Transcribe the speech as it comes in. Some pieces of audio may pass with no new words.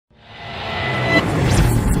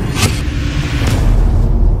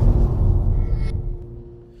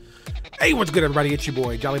Hey, what's good, everybody? It's your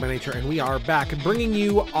boy, Jolly by Nature, and we are back bringing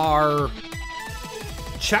you our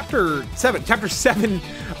Chapter 7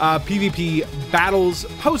 PvP Battles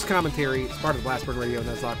post-commentary. It's part of the Blastburn Radio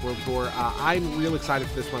Nuzlocke World Tour. I'm real excited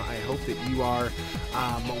for this one. I hope that you are.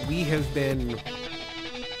 We have been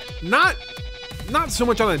not so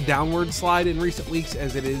much on a downward slide in recent weeks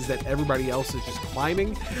as it is that everybody else is just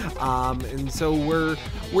climbing, and so we're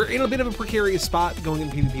in a bit of a precarious spot going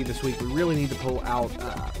into PvP this week. We really need to pull out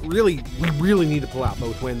we really need to pull out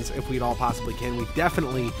both wins if we at all possibly can. We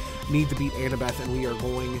definitely need to beat Annabeth, and we are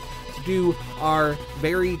going to do our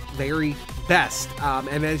very, very best.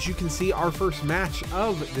 And as you can see, our first match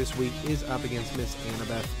of this week is up against Miss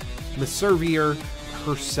Annabeth Meservier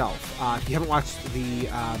herself. If you haven't watched the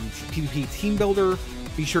PvP Team Builder,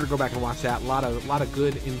 be sure to go back and watch that. A lot of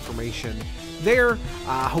good information there.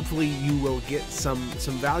 Hopefully you will get some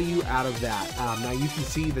value out of that. Now you can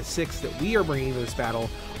see the 6 that we are bringing to this battle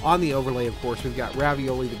on the overlay. Of course, we've got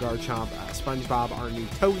Ravioli, the Garchomp, SpongeBob, our new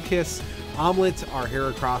Togekiss, Omelette, our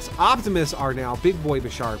Heracross, Optimus, our now Big Boy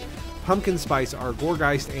Bisharp, Pumpkin Spice, our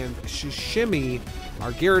Gourgeist, and Shishimi,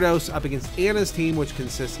 our Gyarados, up against Anna's team, which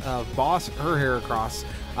consists of Boss, her Heracross,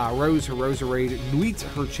 Rose, her Roserade, Nuit,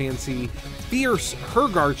 her Chansey, Fierce, her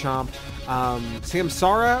Garchomp,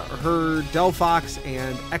 Samsara, her Delphox,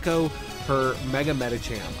 and Echo, her Mega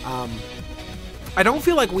Medicham. I don't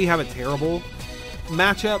feel like we have a terrible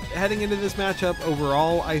matchup heading into this matchup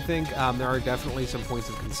overall. I think there are definitely some points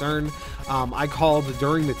of concern. I called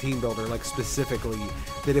during the team builder, like specifically,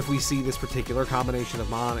 that if we see this particular combination of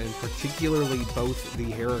Mon, and particularly both the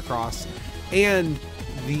Heracross and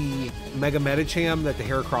the Mega Medicham, that the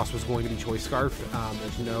Heracross was going to be Choice Scarf.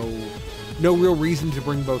 There's no real reason to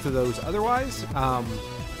bring both of those otherwise.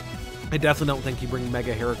 I definitely don't think you bring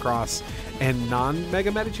Mega Heracross and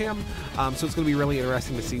non-Mega Medicham, so it's going to be really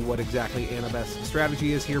interesting to see what exactly Annabeth's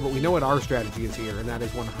strategy is here, but we know what our strategy is here, and that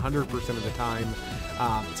is 100% of the time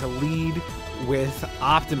to lead with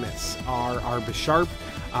Optimus, our Bisharp.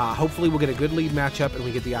 Hopefully we'll get a good lead matchup, and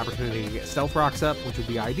we get the opportunity to get Stealth Rocks up, which would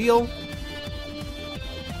be ideal.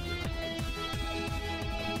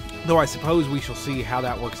 Though I suppose we shall see how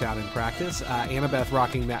that works out in practice. Annabeth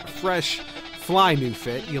rocking that fresh Fly new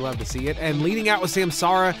fit. You love to see it. And leading out with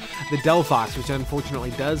Samsara, the Delphox, which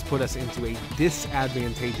unfortunately does put us into a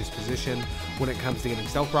disadvantageous position when it comes to getting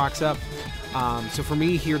Stealth Rocks up. So for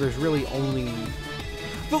me here, there's really only...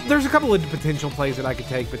 There's a couple of potential plays that I could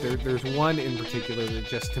take, but there's one in particular that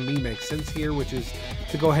just, to me, makes sense here, which is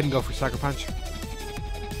to go ahead and go for Sucker Punch.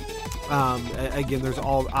 Again, there's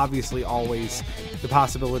obviously always the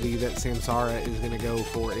possibility that Samsara is going to go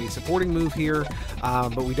for a supporting move here,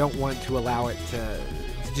 but we don't want to allow it to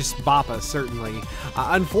just bop us, certainly.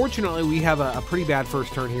 Unfortunately, we have a pretty bad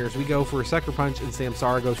first turn here as we go for a Sucker Punch, and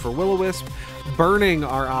Samsara goes for Will-O-Wisp, burning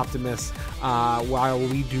our Optimus while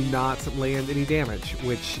we do not land any damage,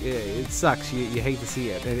 which it sucks. You hate to see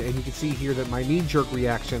it. And you can see here that my knee-jerk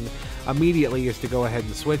reaction immediately is to go ahead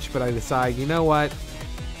and switch, but I decide, you know what?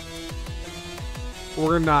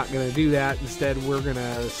 We're not going to do that. Instead, we're going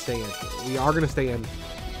to stay in. We are going to stay in.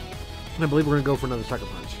 And I believe we're going to go for another Sucker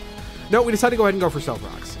Punch. No, we decided to go ahead and go for Stealth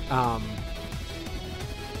Rocks.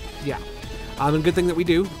 Yeah. A good thing that we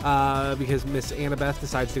do, because Miss Annabeth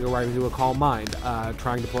decides to go right into a Calm Mind,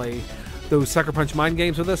 trying to play those Sucker Punch mind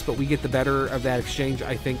games with us, but we get the better of that exchange,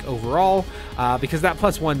 I think, overall, because that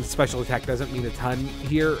 +1 special attack doesn't mean a ton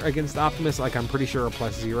here against Optimus. Like, I'm pretty sure a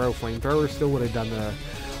 +0 Flamethrower still would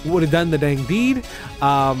have done the dang deed.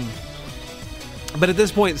 But at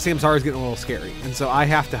this point, Samsara is getting a little scary, and so I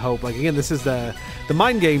have to hope, like, again, this is the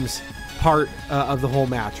mind games part of the whole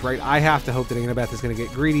match, right? I have to hope that Annabeth is going to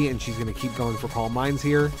get greedy, and she's going to keep going for Calm Minds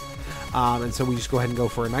here. And so we just go ahead and go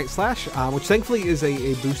for a Night Slash, which thankfully is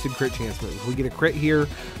a boosted crit chance move. If we get a crit here,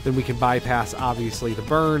 then we can bypass, obviously, the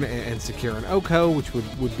burn and secure an Oko, which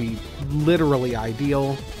would be literally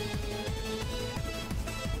ideal.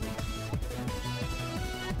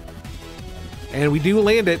 And we do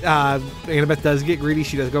land it. Annabeth does get greedy.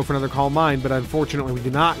 She does go for another Calm Mind, but unfortunately we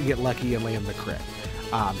do not get lucky and land the crit.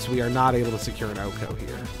 So we are not able to secure an Oko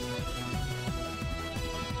here.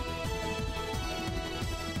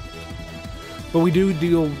 But we do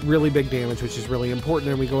deal really big damage, which is really important,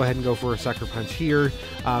 and we go ahead and go for a Sucker Punch here,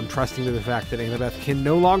 trusting to the fact that Annabeth can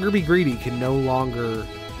no longer be greedy, can no longer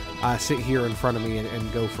sit here in front of me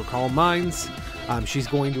and go for Calm Minds. She's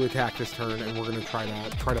going to attack this turn, and we're going to try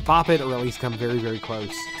to bop it, or at least come very, very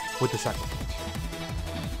close with the Sucker Punch.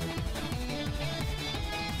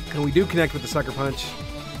 And we do connect with the Sucker Punch,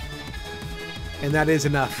 and that is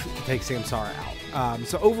enough to take Samsara out.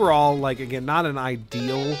 So overall, like, again, not an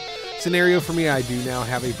ideal scenario for me. I do now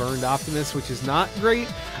have a burned Optimus, which is not great,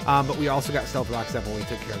 but we also got Stealth Rocks that when we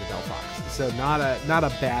took care of the Delphox. So not a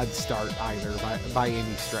bad start either by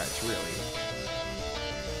any stretch, really.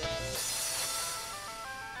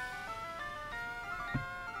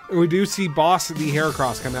 We do see Boss the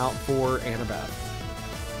Heracross come out for Annabeth.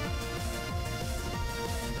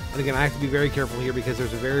 And again, I have to be very careful here because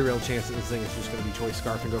there's a very real chance that this thing is just going to be Choice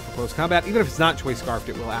Scarfed and go for close combat. Even if it's not Choice Scarfed,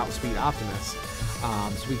 it will outspeed Optimus.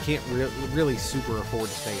 So we can't really super afford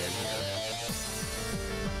to stay in here.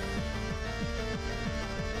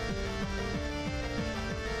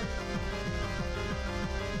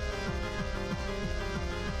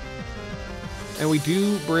 And we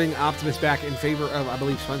do bring Optimus back in favor of, I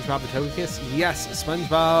believe, SpongeBob the Togekiss. Yes,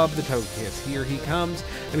 SpongeBob the Togekiss. Here he comes.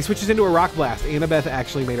 And he switches into a Rock Blast. Annabeth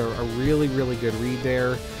actually made a really, really good read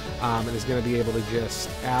there. And is going to be able to just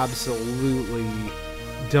absolutely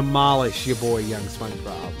demolish your boy, young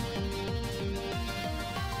SpongeBob.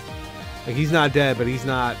 Like, he's not dead, but he's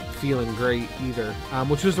not feeling great either.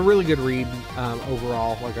 Which was a really good read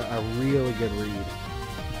overall. Like, a really good read.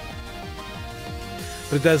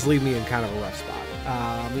 But it does leave me in kind of a rough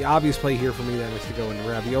spot. The obvious play here for me then is to go into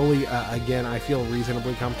Ravioli. Again, I feel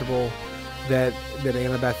reasonably comfortable that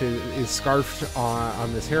Annabeth is scarfed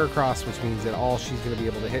on this Heracross, which means that all she's going to be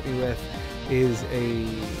able to hit me with is a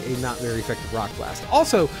not very effective Rock Blast.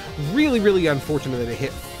 Also, really, really unfortunate that it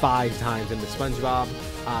hit 5 times into SpongeBob,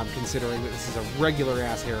 considering that this is a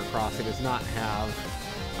regular-ass Heracross. It does not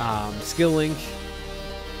have Skill Link.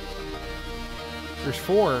 There's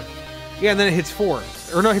 4. Yeah, and then it hits 4.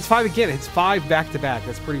 Or no, it hits 5 again. It hits 5 back-to-back.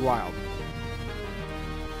 That's pretty wild.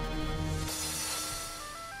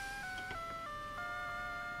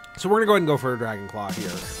 So we're going to go ahead and go for a Dragon Claw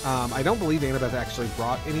here. I don't believe Annabeth actually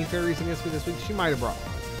brought any fairies against me this week. She might have brought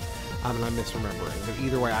one. And I'm misremembering. But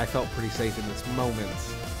either way, I felt pretty safe in this moment.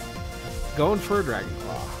 Going for a Dragon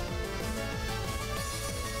Claw.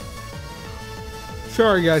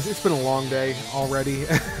 Sorry, guys. It's been a long day already.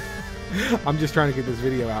 I'm just trying to get this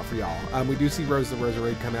video out for y'all. We do see Rose the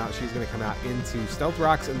Roserade come out. She's going to come out into Stealth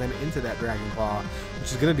Rocks and then into that Dragon Claw,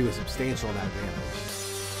 which is going to do a substantial amount of damage.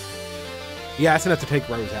 Yeah, that's enough to take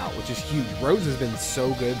Rose out, which is huge. Rose has been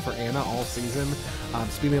so good for Anna all season.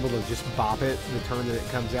 So being able to just bop it the turn that it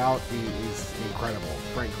comes out is incredible,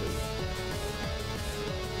 frankly.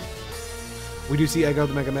 We do see Ego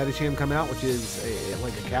the Mega Medicham come out, which is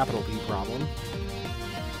like a capital P problem.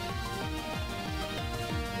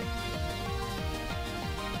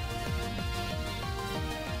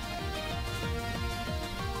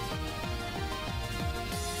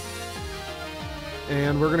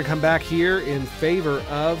 And we're going to come back here in favor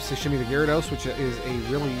of Sashimi the Gyarados, which is a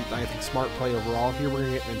really, I think, smart play overall here. We're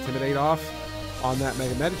going to get an Intimidate off on that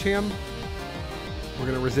Mega Medicham. We're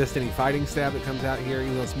going to resist any Fighting Stab that comes out here,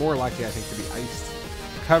 even though it's more likely, I think, to be Iced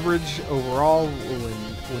coverage overall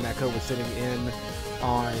when Echo was sitting in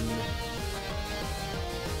on...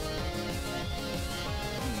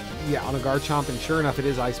 Yeah, on a Garchomp, and sure enough, it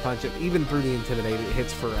is Ice Punch. Even through the Intimidate, it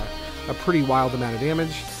hits for a pretty wild amount of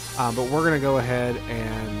damage. But we're going to go ahead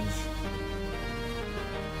and...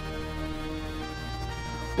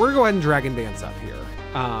 We're going to go ahead and Dragon Dance up here.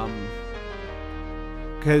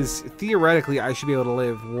 Because theoretically, I should be able to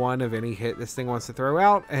live one of any hit this thing wants to throw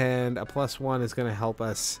out. And a +1 is going to help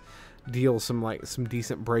us deal some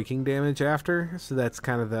decent breaking damage after. So that's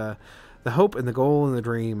kind of the hope and the goal and the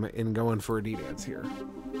dream in going for a D-Dance here.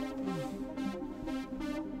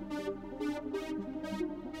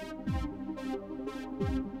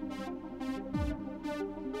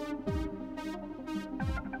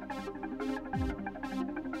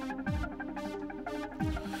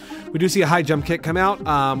 We do see a high jump kick come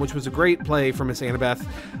out, which was a great play from Miss Annabeth.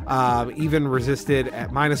 Even resisted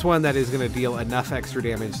at -1, that is going to deal enough extra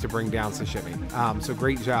damage to bring down Sashimi. So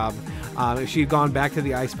great job. If she had gone back to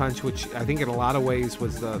the Ice Punch, which I think in a lot of ways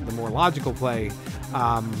was the more logical play,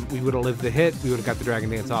 we would have lived the hit, we would have got the Dragon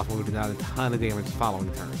Dance off, and we would have done a ton of damage the following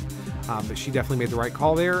turn. But she definitely made the right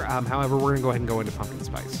call there. However, we're going to go ahead and go into Pumpkin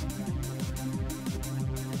Spice.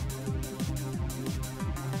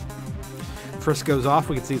 Frisk goes off.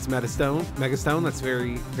 We can see it's Mega Stone. That's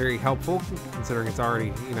very, very helpful, considering it's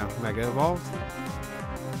already, Mega Evolved.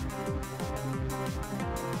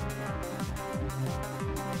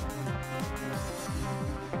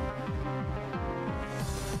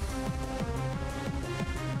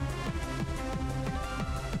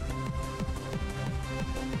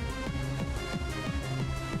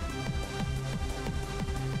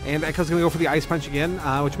 And Echo's going to go for the Ice Punch again,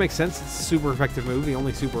 which makes sense. It's a super effective move, the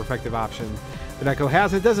only super effective option that Echo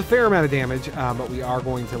has. It does a fair amount of damage, but we are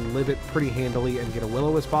going to live it pretty handily and get a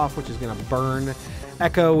Will-O-Wisp off, which is going to burn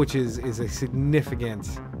Echo, which is a significant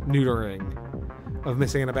neutering of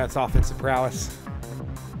Miss Annabeth's offensive prowess.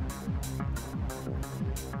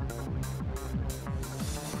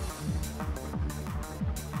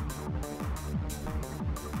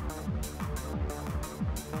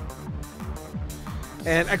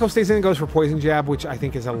 And Echo stays in and goes for Poison Jab, which I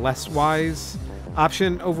think is a less wise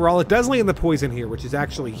option overall. It does land the poison here, which is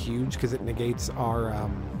actually huge because it negates our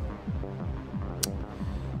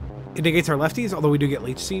lefties, although we do get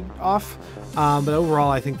Leech Seed off. But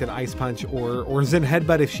overall, I think that Ice Punch or Zen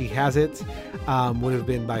Headbutt, if she has it, would have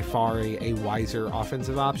been by far a wiser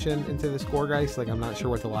offensive option into this Gourgeist. Like, I'm not sure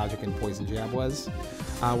what the logic in Poison Jab was,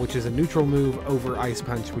 which is a neutral move over Ice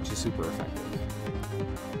Punch, which is super effective.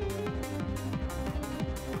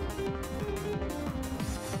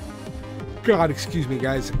 God, excuse me,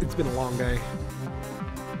 guys. It's been a long day.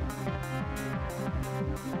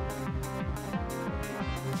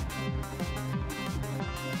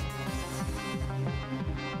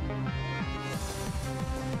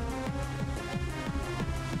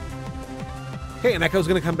 Okay, and Echo's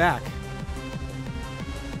going to come back.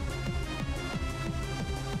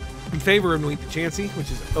 In favor of Nuit the Chansey, which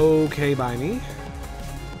is okay by me.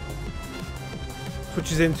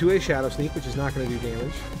 Switches into a Shadow Sneak, which is not going to do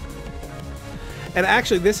damage. And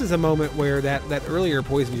actually, this is a moment where that earlier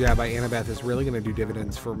Poison Jab by Annabeth is really going to do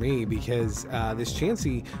dividends for me, because this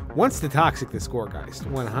Chansey wants to Toxic this Gourgeist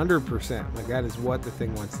 100%. Like, that is what the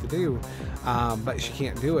thing wants to do, but she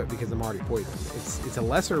can't do it because I'm already poisoned. It's a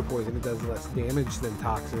lesser poison. It does less damage than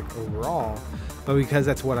Toxic overall, but because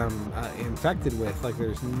that's what I'm infected with, like,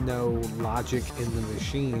 there's no logic in the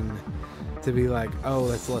machine to be like, oh,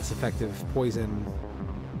 that's less effective poison.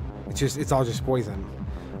 It's all just poison.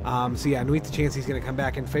 So yeah, Nuit the Chansey's going to come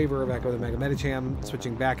back in favor of Echo the Mega Medicham,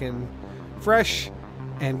 switching back in fresh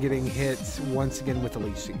and getting hit once again with the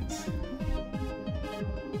Leech Seeds.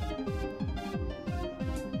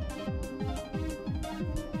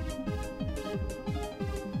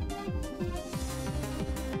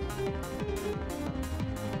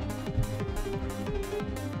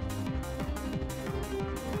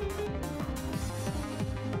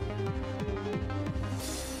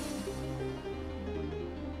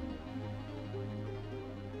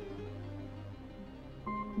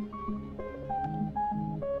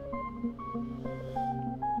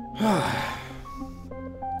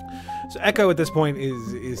 So Echo at this point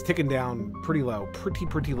is ticking down pretty low,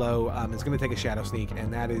 pretty low. It's going to take a Shadow Sneak,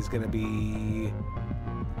 and that is going to be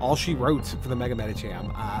all she wrote for the Mega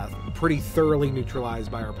Medicham. Pretty thoroughly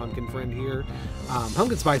neutralized by our Pumpkin friend here.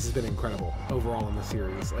 Pumpkin Spice has been incredible overall in the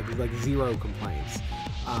series, like zero complaints.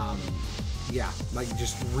 Yeah, like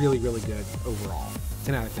just really good overall.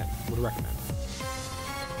 10 out of 10 would recommend.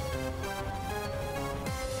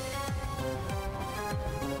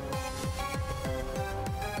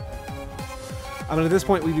 And at this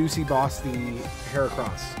point, we do see Boss the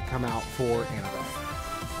Heracross come out for Annabeth.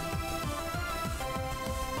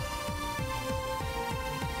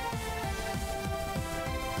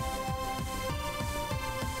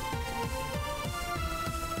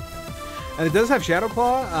 And it does have Shadow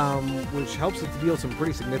Claw, which helps it to deal some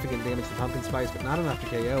pretty significant damage to Pumpkin Spice, but not enough to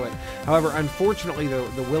KO it. However, unfortunately,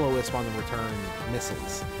 the Will-O-Wisp on the return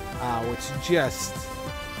misses, which just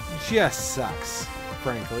sucks,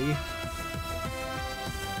 frankly.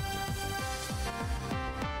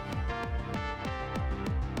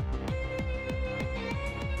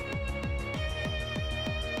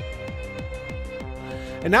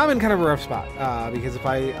 And now I'm in kind of a rough spot, because if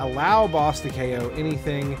I allow Boss to KO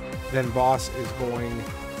anything, then Boss is going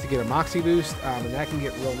to get a Moxie boost, and that can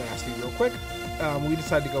get real nasty real quick. We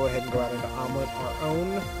decided to go ahead and go out into Omelette our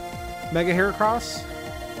own Mega Heracross,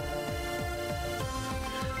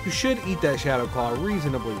 who should eat that Shadow Claw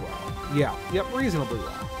reasonably well. Yeah, yep, reasonably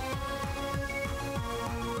well.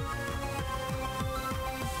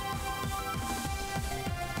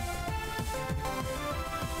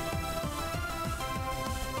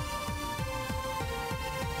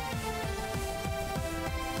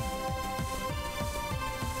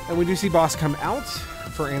 And we do see Boss come out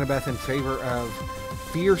for Annabeth in favor of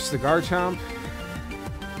Fierce the Garchomp.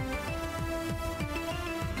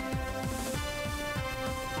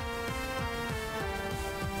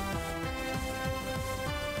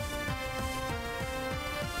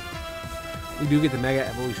 We do get the Mega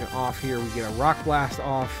Evolution off here. We get a Rock Blast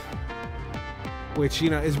off, which, you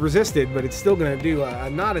know, is resisted, but it's still going to do a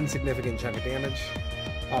not insignificant chunk of damage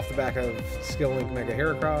off the back of Skill Link Mega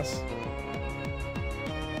Heracross.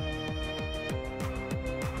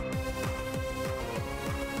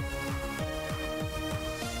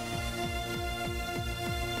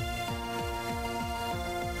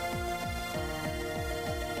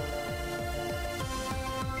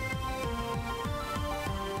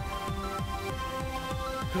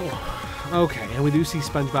 Okay, and we do see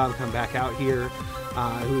SpongeBob come back out here,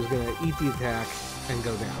 who's going to eat the attack and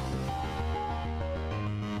go down.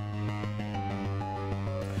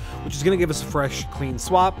 Which is going to give us a fresh, clean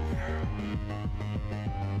swap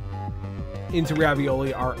into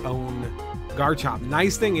Ravioli, our own Garchomp.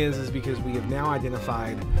 Nice thing is because we have now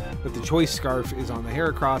identified that the Choice Scarf is on the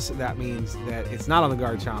Heracross. That means that it's not on the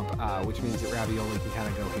Garchomp, which means that Ravioli can kind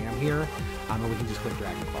of go ham here, and we can just click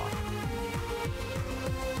Dragon Claw.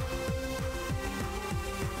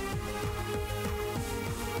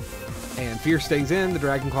 And Fierce stays in, the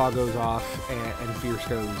Dragon Claw goes off, and Fierce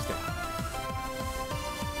goes down.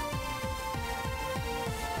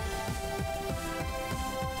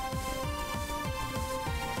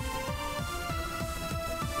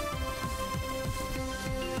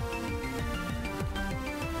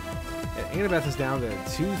 Annabeth is down to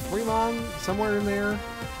 2-3 Mon, somewhere in there.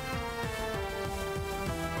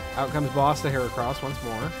 Out comes Boss to Heracross once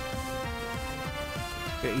more.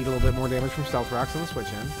 Gonna eat a little bit more damage from Stealth Rocks on the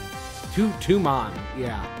switch in. Two Mon,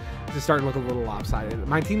 yeah. Just starting to look a little lopsided.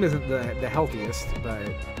 My team isn't the healthiest,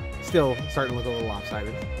 but still starting to look a little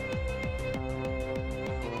lopsided.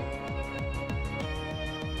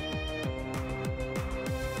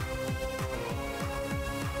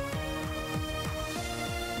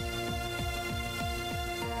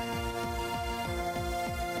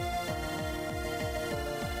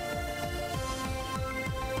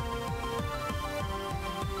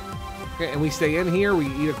 Okay, and we stay in here, we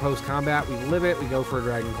eat a close combat, we live it, we go for a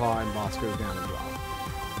Dragon Claw, and Boss goes down as well.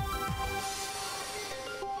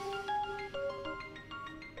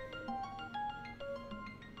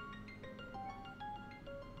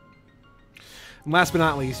 And last but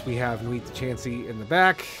not least, we have Nuit the Chansey in the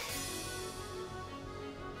back.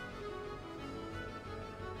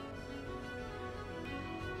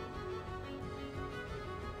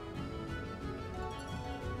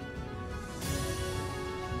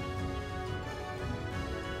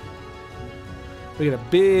 We get a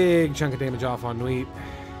big chunk of damage off on Nuit,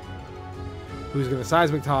 who's going to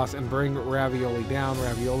Seismic Toss and bring Ravioli down.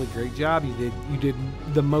 Ravioli, great job. You did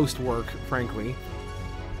the most work, frankly.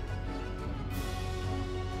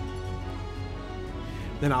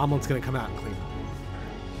 Then Omelet's going to come out and clean up.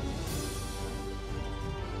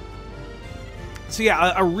 So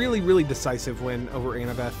yeah, a really, really decisive win over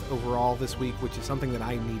Annabeth overall this week, which is something that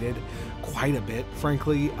I needed quite a bit,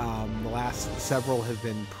 frankly. The last several have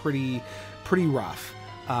been pretty rough.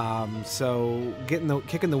 So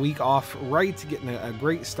kicking the week off right, getting a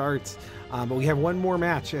great start. But we have one more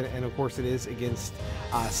match, and of course it is against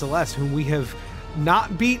Celeste, whom we have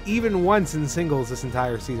not beat even once in singles this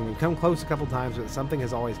entire season. We've come close a couple times, but something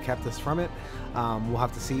has always kept us from it. We'll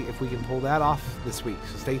have to see if we can pull that off this week,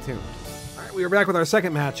 so stay tuned. All right, we are back with our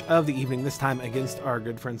second match of the evening, this time against our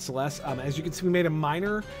good friend Celeste. As you can see, we made a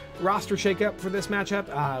minor roster shakeup for this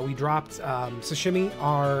matchup. We dropped Sashimi,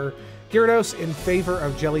 our Gyarados, in favor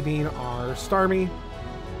of Jellybean, our Starmie.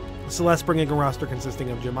 Celeste bringing a roster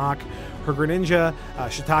consisting of Jamak, her Greninja,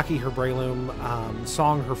 Shiitake, her Breloom,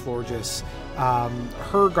 Song, her Florges,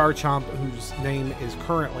 her Garchomp, whose name is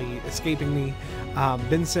currently escaping me,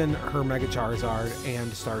 Benson, her Mega Charizard,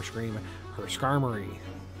 and Starscream, her Skarmory.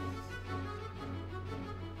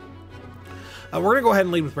 We're going to go ahead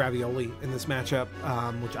and lead with Ravioli in this matchup,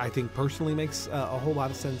 which I think personally makes a whole lot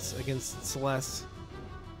of sense against Celeste.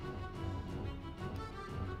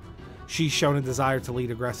 She's shown a desire to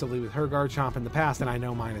lead aggressively with her Garchomp in the past, and I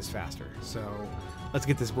know mine is faster. So let's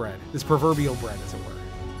get this bread, this proverbial bread, as it were.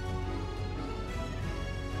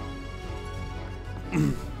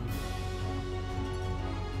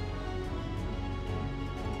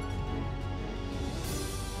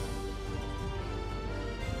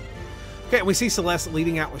 Okay, we see Celeste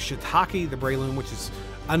leading out with Shiitake, the Breloom, which is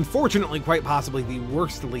unfortunately quite possibly the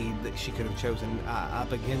worst lead that she could have chosen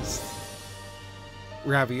up against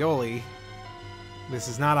Ravioli. This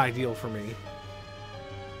is not ideal for me.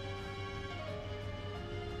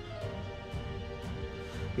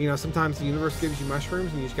 You know, sometimes the universe gives you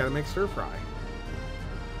mushrooms and you just gotta make stir fry.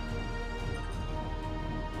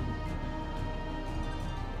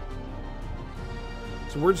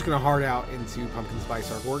 So we're just gonna hard out into Pumpkin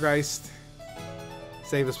Spice our Gourgeist.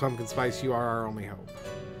 Save us, Pumpkin Spice, you are our only hope.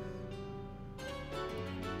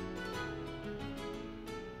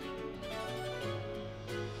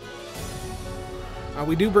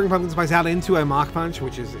 We do bring Pumpkin Spice out into a Mach Punch,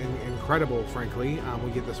 which is incredible, frankly. We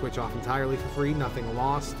get the switch off entirely for free, nothing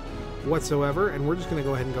lost whatsoever, and we're just going to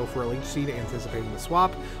go ahead and go for a Leech Seed, anticipating the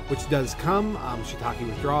swap, which does come. Shiitake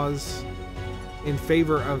withdraws. in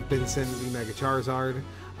favor of Benson the Mega Charizard.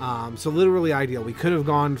 So literally ideal. We could have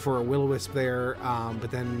gone for a Will-O-Wisp there,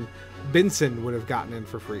 but then Benson would have gotten in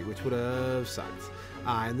for free, which would have sucked.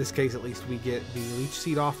 In this case, at least we get the Leech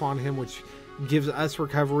Seed off on him, which gives us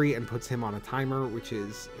recovery and puts him on a timer, which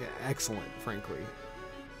is excellent, frankly.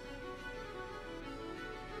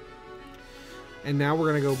 And now we're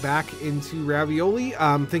going to go back into Ravioli,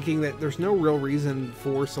 thinking that there's no real reason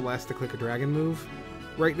for Celeste to click a Dragon move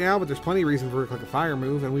right now, but there's plenty of reason for her to click a Fire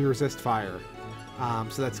move, and we resist Fire.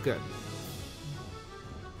 So that's good.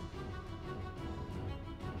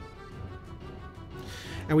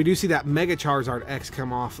 And we do see that Mega Charizard X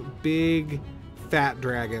come off. Big, fat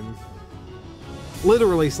dragon.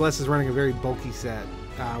 Literally, Celeste is running a very bulky set,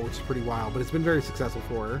 which is pretty wild, but it's been very successful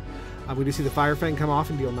for her. We do see the Fire Fang come off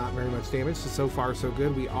and deal not very much damage, so far so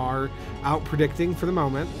good. We are out predicting for the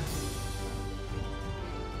moment.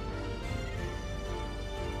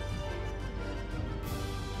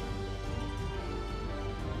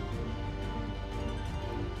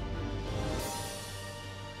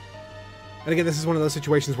 And again, this is one of those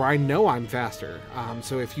situations where I know I'm faster.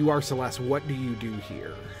 So if you are Celeste, what do you do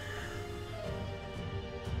here?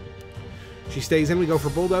 She stays in, we go for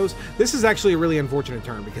Bulldoze. This is actually a really unfortunate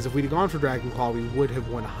turn, because if we'd have gone for Dragon Claw, we would have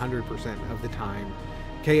won 100% of the time.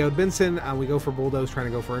 KO'd Benson, we go for Bulldoze, trying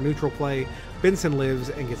to go for a neutral play. Benson lives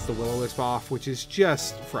and gets the Will-O-Wisp off, which is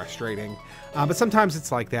just frustrating. But sometimes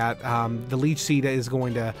it's like that. The Leech Seed is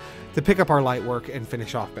going to pick up our light work and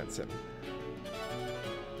finish off Benson.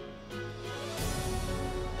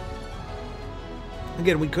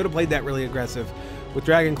 Again, we could have played that really aggressive. With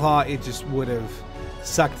Dragon Claw, it just would have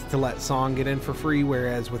sucked to let Song get in for free,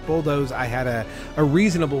 whereas with Bulldoze, I had a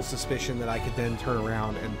reasonable suspicion that I could then turn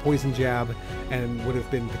around and Poison Jab and would have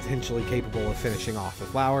been potentially capable of finishing off the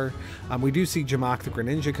Flower. We do see Jamak the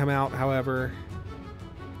Greninja come out, however.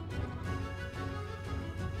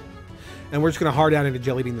 And we're just going to hard out into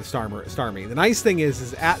Jelly Bean the Starmie. The nice thing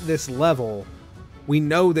is at this level, we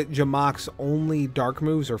know that Jamak's only dark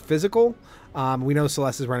moves are physical. We know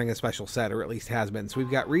Celeste is running a special set, or at least has been, so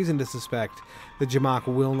we've got reason to suspect that Jamak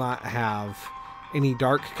will not have any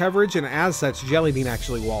dark coverage, and as such, Jelly Bean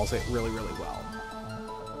actually walls it really, really well.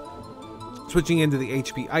 Switching into the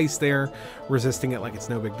HP Ice there, resisting it like it's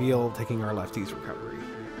no big deal, taking our lefty's recovery.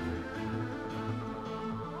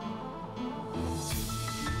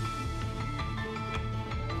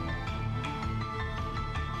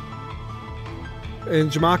 And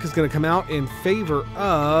Jamak is going to come out in favor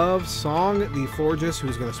of Song the Florges,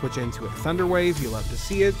 who's going to switch into a Thunder Wave. You love to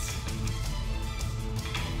see it.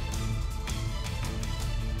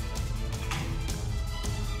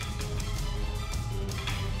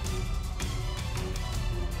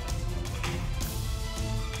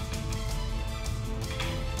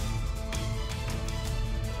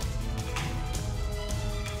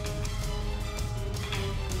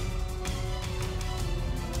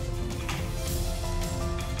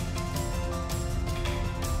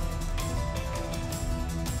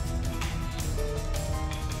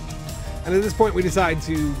 And at this point, we decide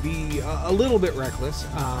to be a little bit reckless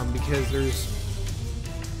because there's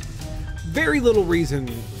very little reason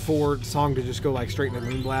for Song to just go like straight into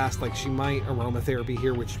Moonblast. Like, she might aromatherapy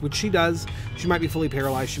here, which she does. She might be fully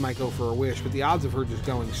paralyzed. She might go for a Wish, but the odds of her just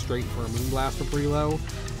going straight for a Moonblast are pretty low.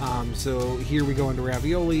 So here we go into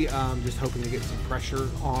Ravioli, just hoping to get some pressure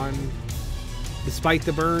on, despite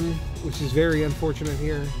the burn, which is very unfortunate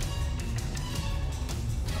here.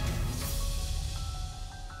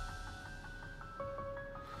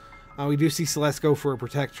 We do see Celeste go for a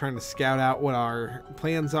Protect, trying to scout out what our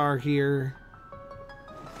plans are here.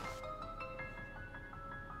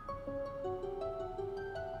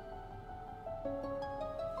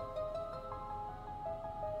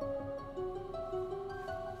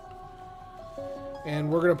 And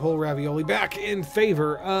we're going to pull Ravioli back in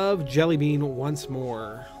favor of Jelly Bean once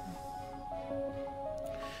more.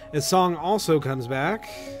 His Song also comes back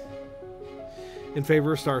in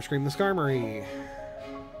favor of Starscream the Skarmory.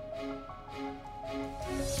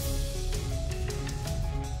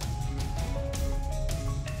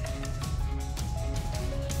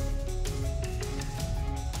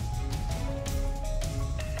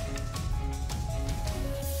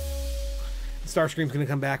 Starscream's going to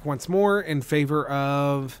come back once more in favor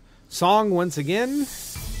of Song once again.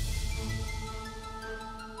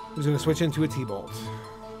 Who's going to switch into a T-Bolt.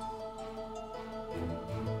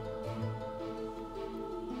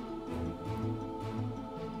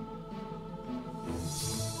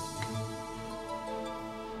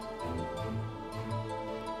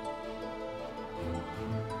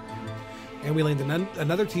 And we land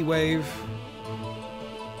another T-Wave,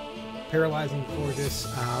 paralyzing Florges.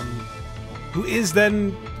 who is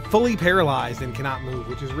then fully paralyzed and cannot move,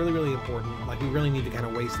 which is really, really important. Like, we really need to kind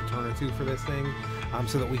of waste a turn or two for this thing,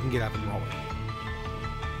 so that we can get up and rolling.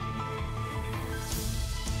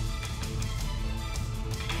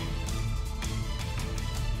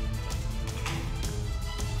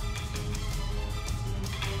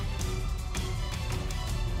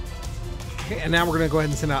 Okay, and now we're going to go ahead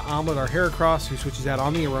and send out Omelette, our Heracross, who switches out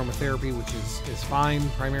on the Aromatherapy, which is fine,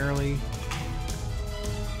 primarily.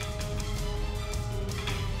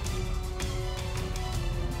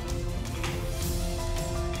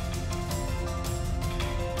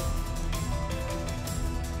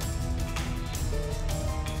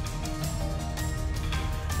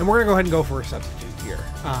 And we're going to go ahead and go for a substitute here.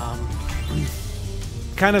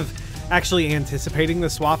 Kind of actually anticipating the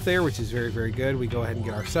swap there, which is very, very good. We go ahead and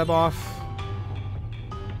get our sub off.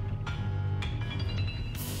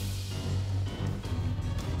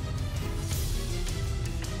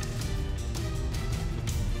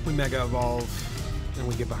 We Mega Evolve, and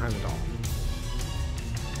we get behind the doll.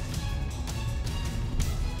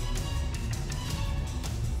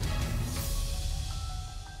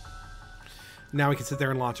 Now we can sit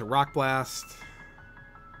there and launch a Rock Blast,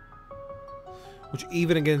 which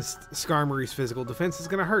even against Skarmory's physical defense is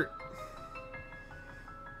going to hurt.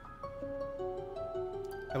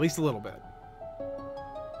 At least a little bit.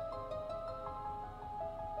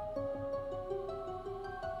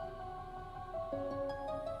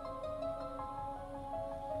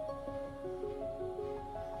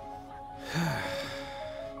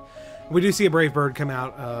 We do see a Brave Bird come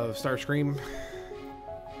out of Starscream,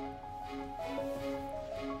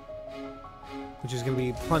 which is going to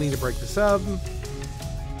be plenty to break the sub.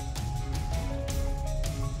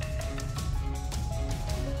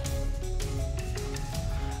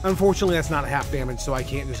 Unfortunately, that's not half damage, so I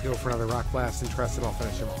can't just go for another Rock Blast and trust that I'll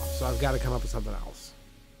finish him off. So I've got to come up with something else.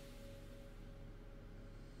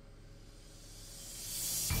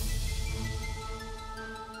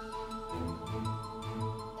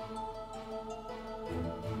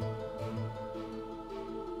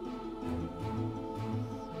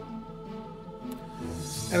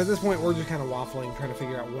 And at this point, we're just kind of waffling, trying to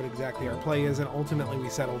figure out what exactly our play is, and ultimately we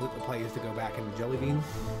settled that the play is to go back into Jelly Bean.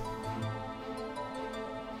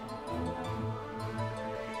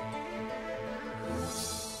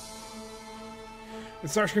 And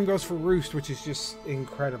Starscream goes for Roost, which is just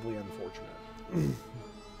incredibly unfortunate.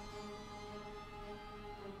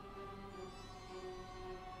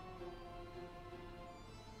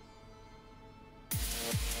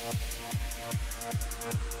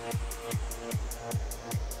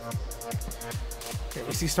 Okay,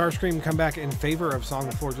 we see Starscream come back in favor of Song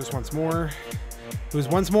of Floor just once more, who is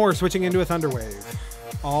once more switching into a Thunder Wave.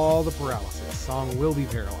 All the paralysis. Song will be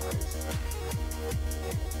paralyzed.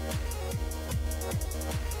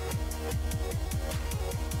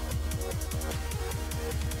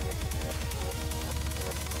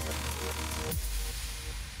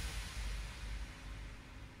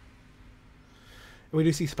 We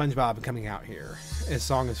do see SpongeBob coming out here as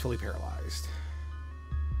Song is fully paralyzed.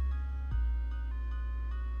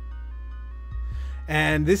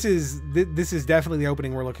 And this is definitely the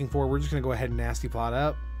opening we're looking for. We're just going to go ahead and nasty plot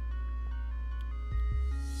up.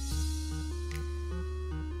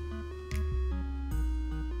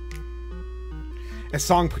 As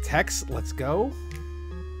Song protects, let's go.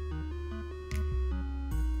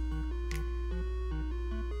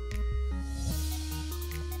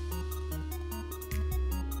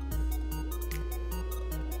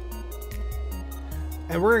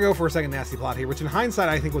 And we're going to go for a second nasty plot here, which in hindsight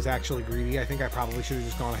I think was actually greedy. I think I probably should have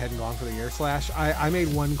just gone ahead and gone for the Air Slash. I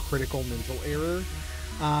made one critical mental error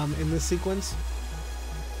in this sequence.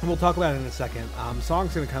 And we'll talk about it in a second.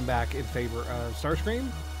 Song's going to come back in favor of Starscream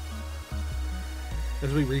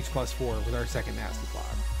as we reach +4 with our second nasty plot.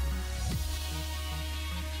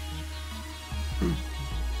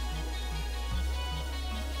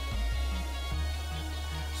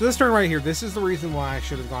 So this turn right here, this is the reason why I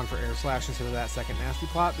should have gone for Air Slash instead of that second nasty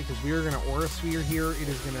plot, because we are going to Aura Sphere here. It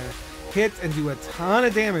is going to hit and do a ton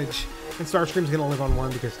of damage, and Starscream's going to live on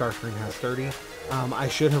 1 because Starscream has 30. I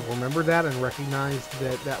should have remembered that and recognized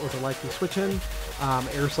that that was a likely switch in.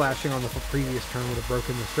 Air Slashing on the previous turn would have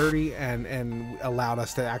broken the 30 and allowed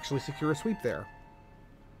us to actually secure a sweep there.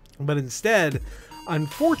 But instead,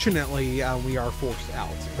 unfortunately, we are forced out.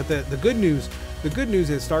 But the good news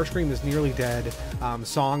is Starscream is nearly dead.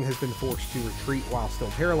 Song has been forced to retreat while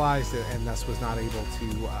still paralyzed, and thus was not able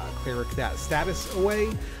to cleric that status away.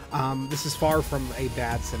 This is far from a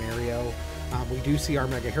bad scenario. We do see our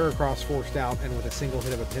Mega Heracross forced out, and with a single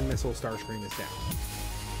hit of a Pin Missile, Starscream is down.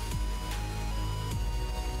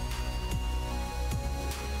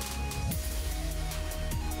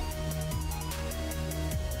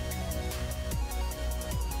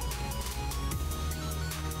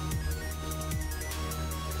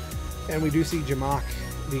 And we do see Jamak,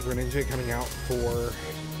 the Greninja, coming out for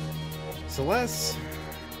Celeste.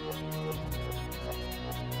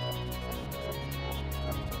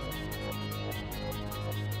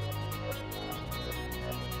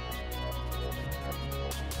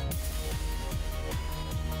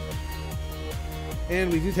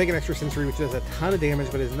 And we do take an extra sensory, which does a ton of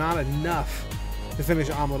damage, but is not enough to finish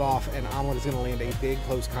Omelette off. And Omelette is going to land a big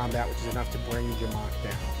close combat, which is enough to bring Jamak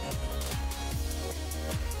down.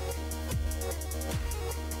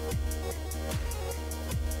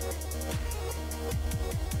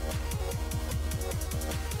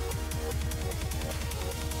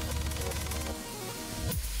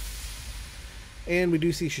 And we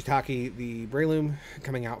do see Shiitake, the Breloom,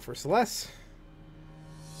 coming out for Celeste.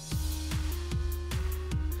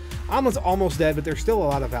 Omelette's almost dead, but there's still a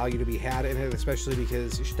lot of value to be had in it, especially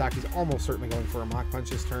because Shiitake's almost certainly going for a Mach Punch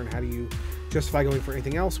this turn. How do you justify going for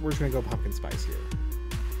anything else? We're just going to go Pumpkin Spice here.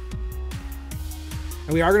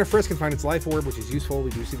 And we are going to Frisk and find its Life Orb, which is useful.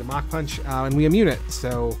 We do see the Mach Punch, and we immune it.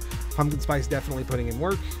 So Pumpkin Spice definitely putting in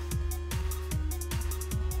work.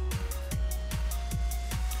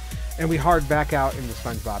 And we hard back out into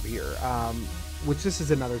SpongeBob here, which this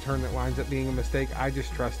is another turn that winds up being a mistake. I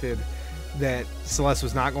just trusted that Celeste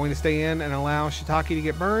was not going to stay in and allow Shiitake to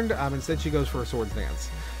get burned. Instead, she goes for a Swords Dance.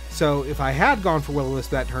 So if I had gone for Will-O-Wisp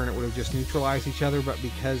that turn, it would have just neutralized each other. But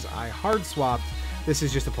because I hard swapped, this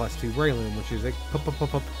is just a +2 Breloom, which is a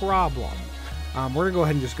problem. We're going to go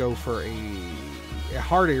ahead and just go for a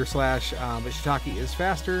hard Air Slash, but Shiitake is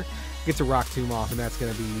faster, gets a Rock Tomb off, and that's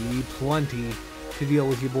going to be plenty to deal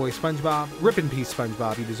with your boy SpongeBob. Rip in peace,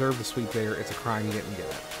 SpongeBob. You deserve the sweep there. It's a crime you didn't get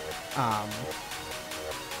it.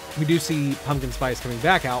 We do see Pumpkin Spice coming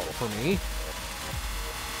back out for me.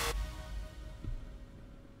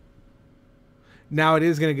 Now it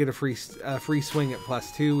is going to get a free swing at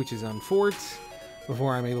 +2, which is on Fort,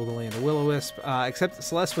 before I'm able to land a Will-O-Wisp. Except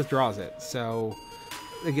Celeste withdraws it, so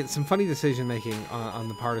they get some funny decision making on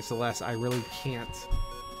the part of Celeste. I really can't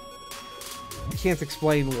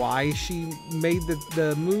explain why she made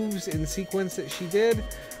the moves in sequence that she did.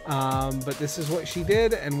 But this is what she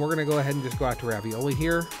did, and we're going to go ahead and just go after Ravioli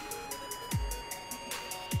here.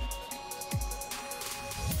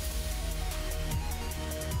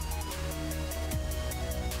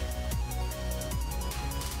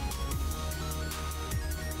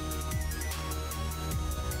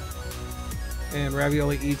 And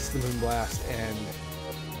Ravioli eats the Moonblast and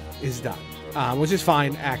is done. Which is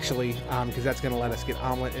fine, actually, because that's going to let us get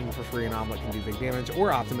Omelette in for free, and Omelette can do big damage,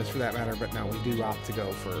 or Optimus for that matter, but no, we do opt to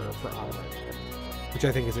go for Omelette, which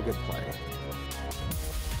I think is a good play.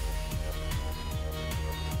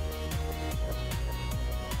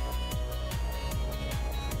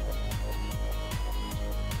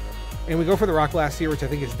 And we go for the Rock Blast here, which I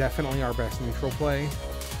think is definitely our best neutral play.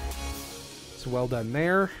 So well done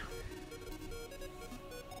there.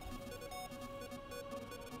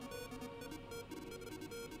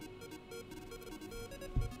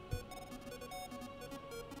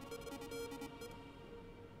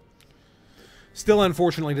 Still,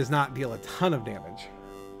 unfortunately, does not deal a ton of damage.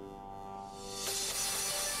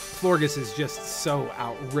 Florges is just so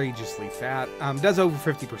outrageously fat. Does over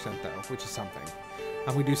 50% though, which is something.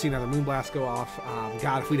 We do see another Moonblast go off.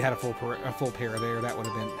 God, if we'd had a full pair there, that would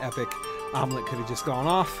have been epic. Omelette could have just gone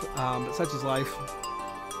off, but such is life.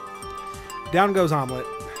 Down goes Omelette.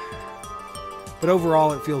 But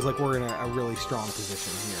overall, it feels like we're in a really strong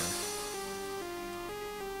position here.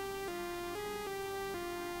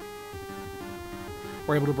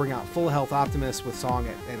 We're able to bring out full health Optimus with Song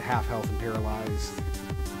at half health and paralyzed.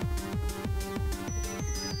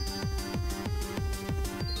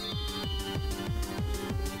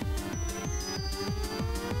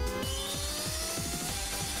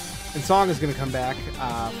 And Song is going to come back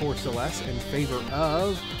for Celeste in favor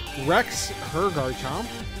of Rex, her Garchomp.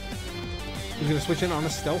 He's going to switch in on a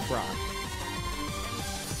Stealth Rock.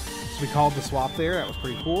 So we called the swap there. That was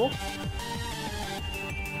pretty cool.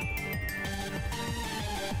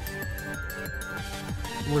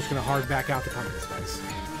 We're just going to hard back out the Pumpkin Spice.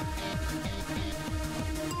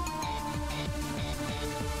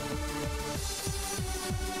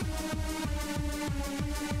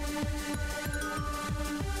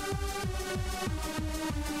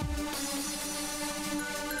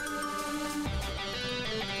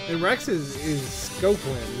 And Rex is Scope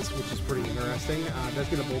Lens, which is pretty interesting. Does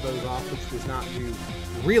get a Bulldoze off, which does not do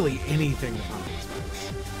really anything to Pumpkin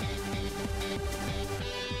Spice.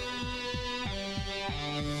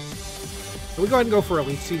 So we go ahead and go for a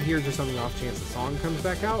Leech Seed here, just on the off chance the Song comes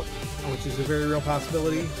back out, which is a very real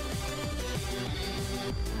possibility.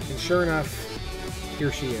 And sure enough,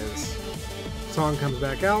 here she is. Song comes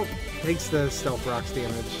back out. takes the Stealth Rocks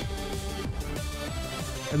damage.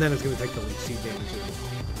 And then it's going to take the Leech Seed damage as well.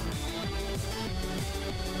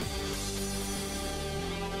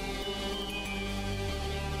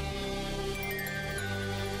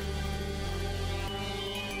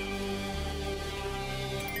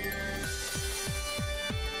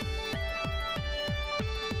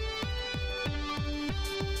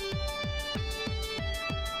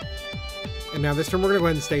 And now this turn we're going to go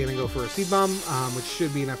ahead and stay in and go for a Seed Bomb, which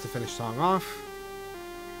should be enough to finish Song off.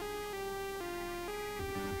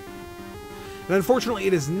 And unfortunately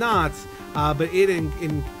it is not, but it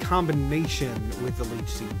in combination with the Leech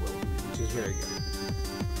Seed will, which is very good.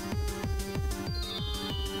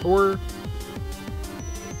 Or,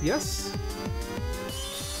 yes?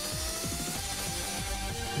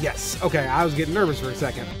 Yes, okay, I was getting nervous for a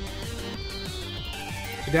second.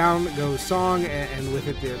 Down goes Song, and with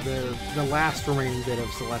it the last remaining bit of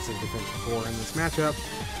Celeste's defensive core in this matchup.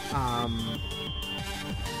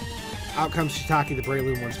 Out comes Shiitake the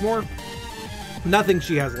Breloom once more. Nothing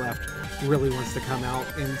she has left really wants to come out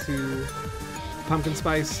into Pumpkin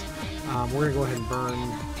Spice. We're going to go ahead and burn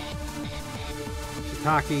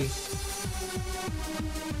Shiitake.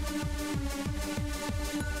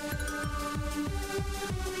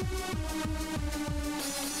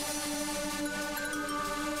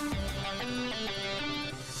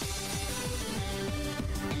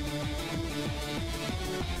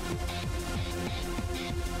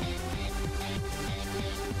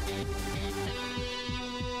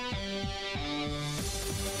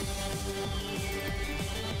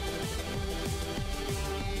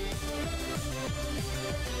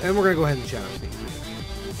 And we're going to go ahead and Shadow Sneak.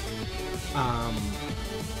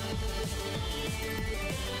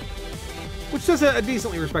 Which does a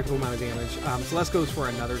decently respectable amount of damage. Celeste goes for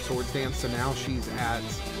another Swords Dance, so now she's at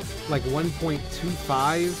like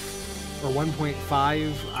 1.25 or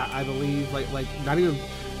 1.5, I believe. Like not even,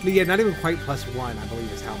 yeah, not even quite +1, I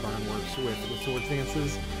believe, is how burn works with Swords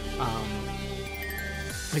Dances.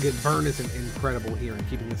 Again, burn is incredible here in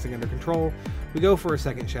keeping this thing under control. We go for a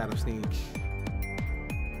second Shadow Sneak,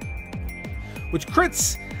 which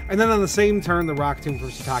crits, and then on the same turn, the Rock Tomb from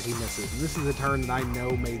Shiitake misses. And this is a turn that I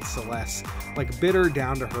know made Celeste, like, bitter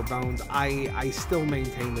down to her bones. I still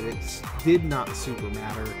maintain that it did not super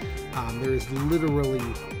matter. There is literally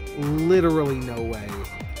no way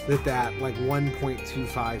that like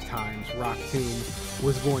 1.25 times Rock Tomb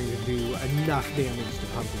was going to do enough damage to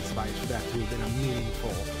Pumpkin Spice for that to have been a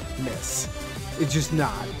meaningful miss. It's just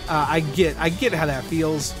not. I get how that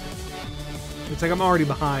feels. It's like I'm already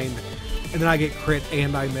behind, and then I get crit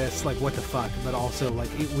and I miss, like, what the fuck? But also, like,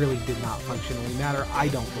 it really did not functionally matter. I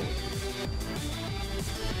don't believe.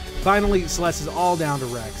 Finally, Celeste is all down to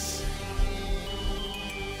Rex.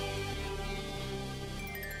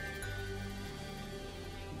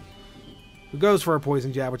 Who goes for a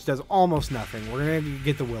Poison Jab, which does almost nothing. We're going to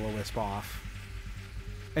get the Will-O-Wisp off.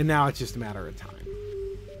 And now it's just a matter of time.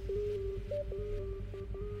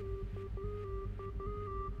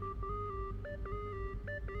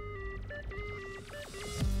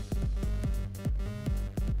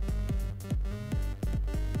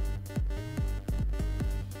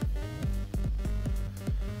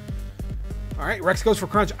 Alright, Rex goes for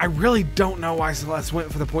Crunch. I really don't know why Celeste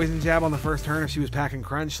went for the Poison Jab on the first turn if she was packing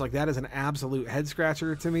Crunch. Like, that is an absolute head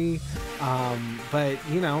scratcher to me. But,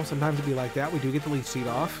 you know, sometimes it'd be like that. We do get the Leech Seed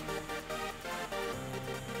off.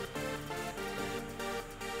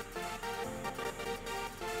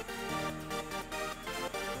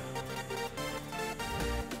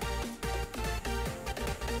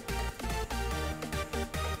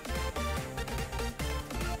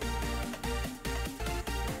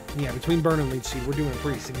 Yeah, between Burn and Leech Seed, we're doing a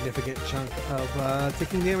pretty significant chunk of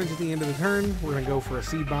ticking damage at the end of the turn. We're going to go for a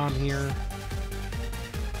Seed Bomb here.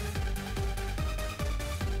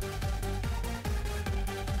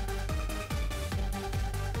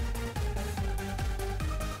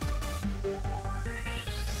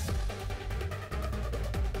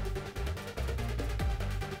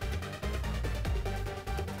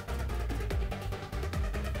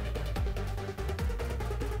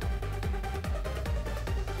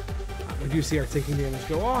 We do see our taking damage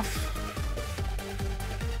go off.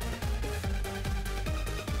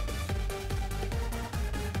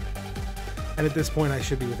 And at this point, I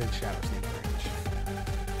should be within Shadow Sneak range.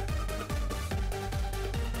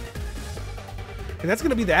 And that's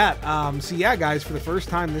going to be that. So yeah, guys, for the first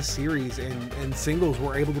time this series in singles,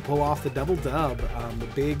 we're able to pull off the double dub. The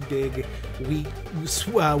big week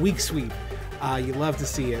sweep. You love to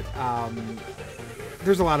see it.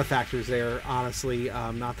 There's a lot of factors there, honestly,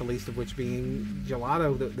 not the least of which being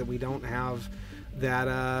Gelato, that we don't have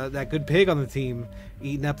that good pig on the team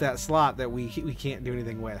eating up that slot that we can't do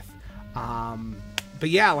anything with. But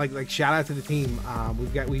yeah, like shout out to the team.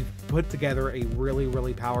 We've put together a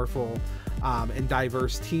really powerful and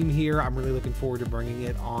diverse team here. I'm really looking forward to bringing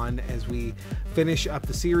it on as we finish up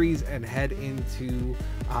the series and head into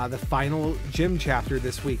the final gym chapter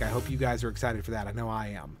this week. I hope you guys are excited for that. I know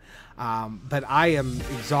I am. But I am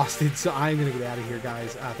exhausted, so I'm going to get out of here,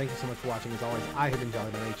 guys. Thank you so much for watching. As always, I have been Jolly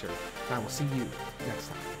by Nature, and I will see you next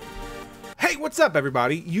time. Hey, what's up,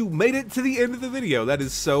 everybody? You made it to the end of the video. That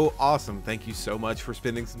is so awesome. Thank you so much for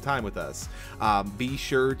spending some time with us. Be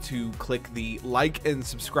sure to click the like and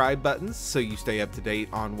subscribe buttons so you stay up to date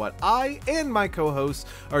on what I and my co-hosts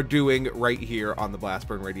are doing right here on the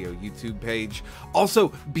Blastburn Radio YouTube page.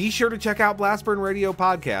 Also, be sure to check out Blastburn Radio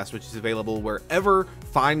Podcast, which is available wherever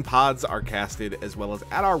fine pods are casted, as well as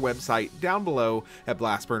at our website down below at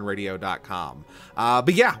blastburnradio.com.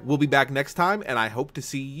 But yeah, we'll be back next time, and I hope to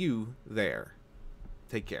see you there.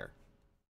 Take care.